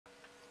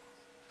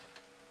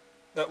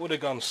that would have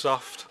gone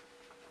soft,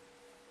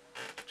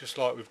 just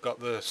like we've got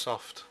the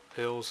soft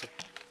hills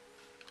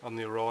on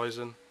the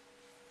horizon.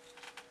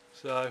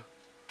 So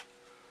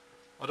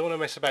I don't want to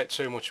mess about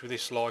too much with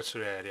this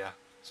lighter area.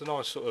 It's a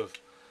nice sort of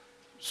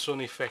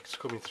sun effect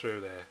coming through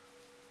there.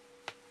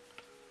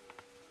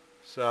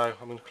 So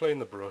I'm going to clean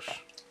the brush,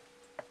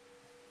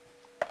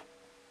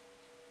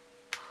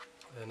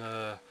 and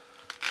I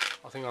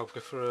think I'll go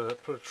for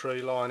put a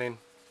tree line in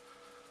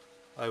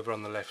over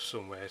on the left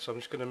somewhere. So I'm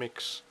just going to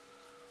mix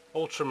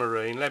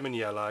ultramarine, lemon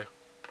yellow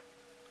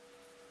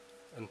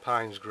and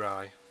Payne's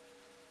grey,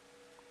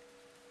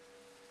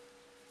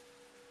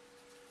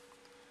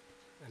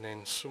 and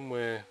then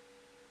somewhere,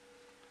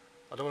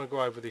 I don't want to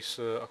go over this,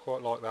 I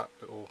quite like that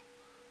little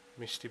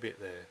misty bit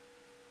there,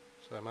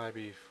 so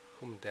maybe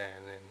come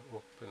down, then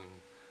up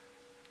and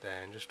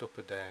down, just up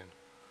and down,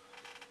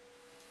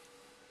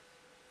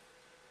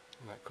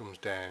 and that comes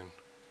down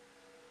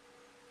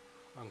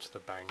onto the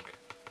bank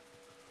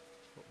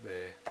up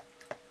there.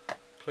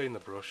 Clean the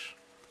brush,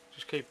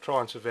 just keep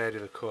trying to vary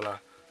the colour,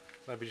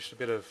 maybe just a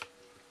bit of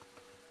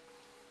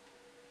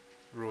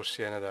raw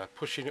sienna there,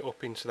 pushing it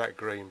up into that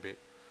green bit.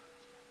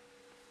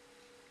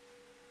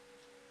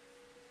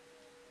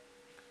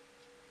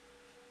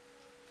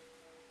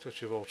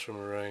 Touch of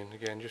ultramarine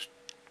again, just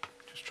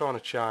trying to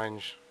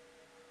change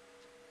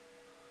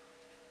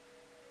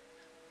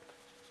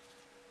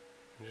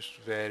and just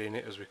varying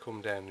it as we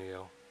come down the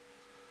hill.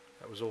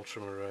 That was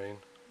ultramarine,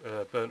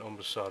 burnt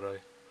umber, sorry.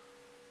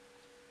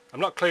 I'm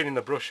not cleaning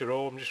the brush at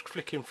all, I'm just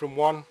flicking from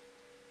one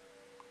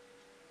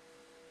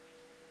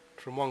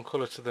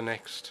colour to the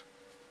next.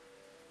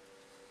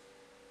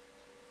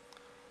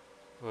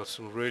 Well,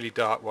 some really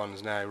dark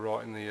ones now,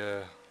 right in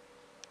the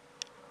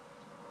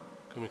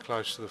coming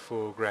close to the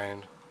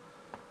foreground.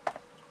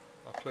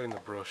 I'll clean the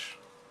brush,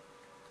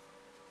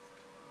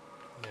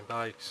 and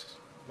then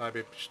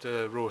maybe just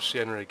raw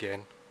sienna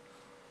again.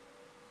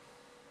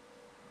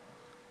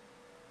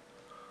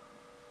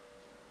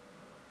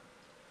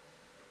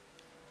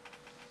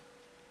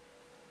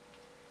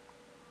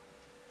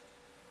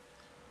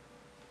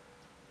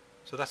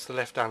 So that's the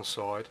left hand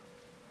side.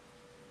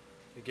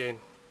 Again,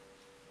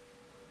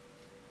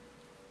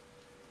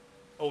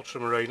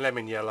 ultramarine,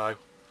 lemon yellow,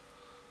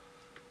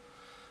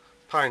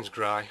 Payne's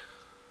grey.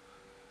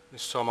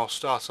 This time I'll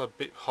start a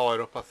bit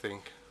higher up, I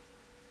think.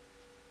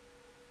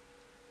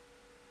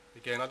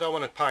 Again, I don't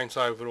want to paint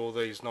over all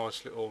these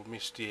nice little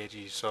misty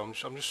edges, so I'm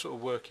just sort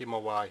of working my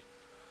way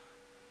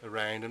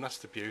around, and that's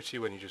the beauty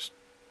when you're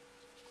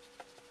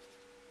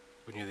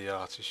the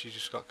artist. You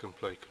just got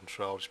complete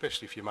control,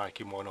 especially if you're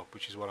making one up,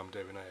 which is what I'm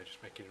doing now,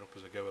 just making it up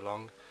as I go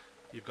along.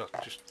 You've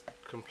got just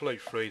complete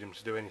freedom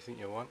to do anything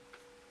you want.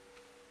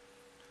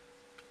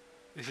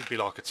 This would be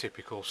like a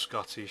typical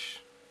Scottish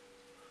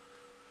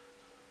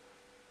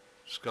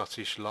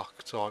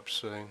loch type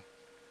scene,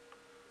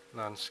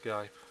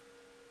 landscape.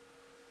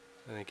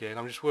 And again,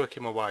 I'm just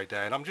working my way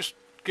down. I'm just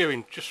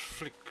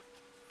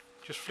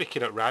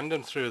flicking at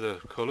random through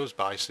the colours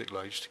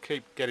basically, just to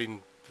keep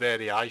getting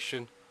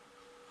variation.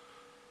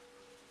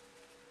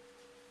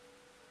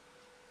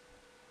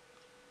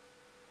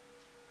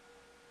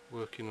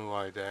 Working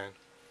my way down.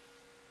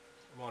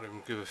 I might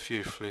even give a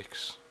few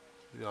flicks,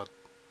 the odd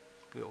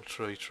little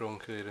tree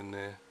trunk here and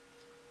there,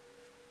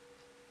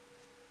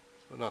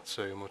 but not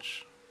too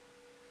much.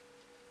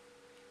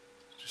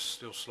 It's just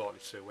still slightly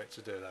too wet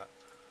to do that.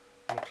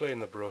 I'm cleaning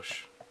the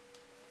brush.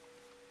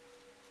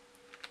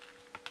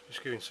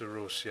 Just going to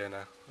raw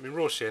sienna. I mean,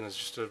 raw sienna is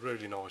just a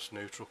really nice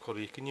neutral colour.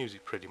 You can use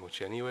it pretty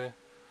much anywhere.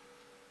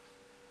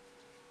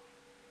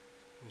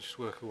 And just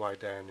work your way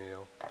down the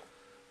hill.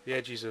 The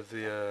edges of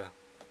the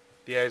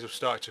hairs have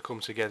started to come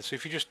together. So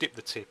if you just dip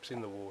the tips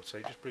in the water,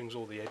 it just brings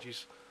all the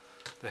edges,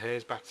 the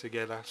hairs back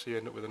together. So you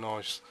end up with a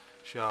nice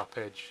sharp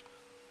edge.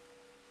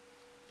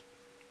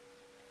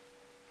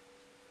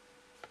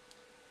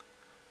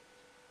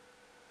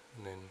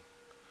 And then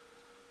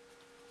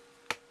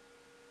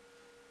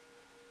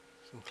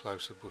some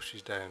closer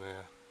bushes down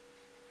here.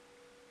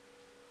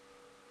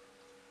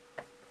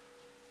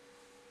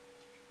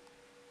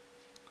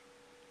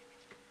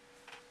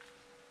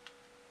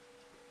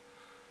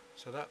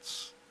 So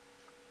that's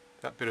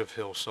that bit of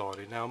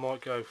hillside. Now I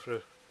might go for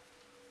a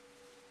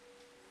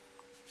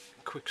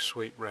quick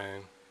sweep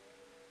round,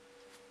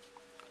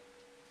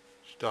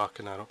 just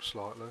darken that up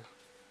slightly.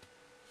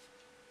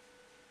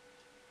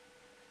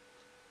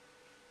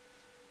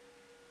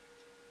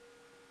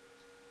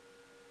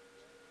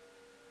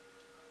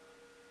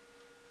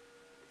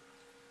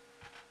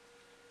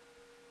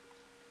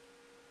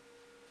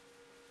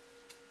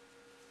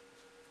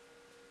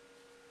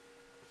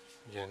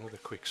 Yeah, another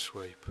quick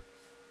sweep.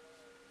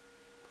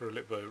 Put a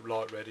little bit of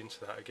light red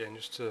into that again,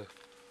 just to. And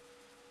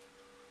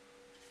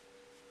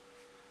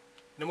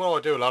then what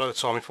I do a lot of the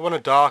time, if I want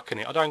to darken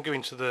it, I don't go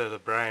into the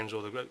browns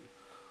or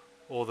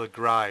the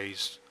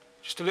greys.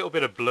 Just a little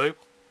bit of blue,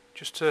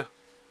 just to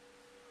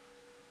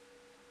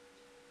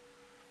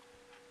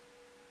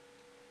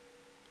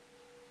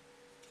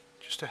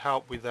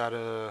help with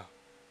that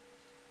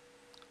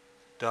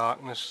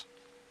darkness.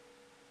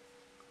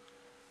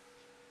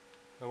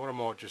 Now what I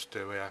might just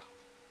do here,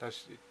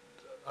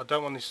 I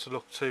don't want this to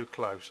look too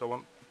close. I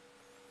want to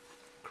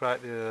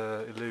create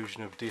the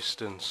illusion of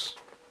distance,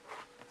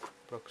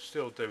 but I could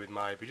still do it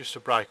maybe just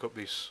to break up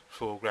this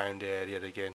foreground area again.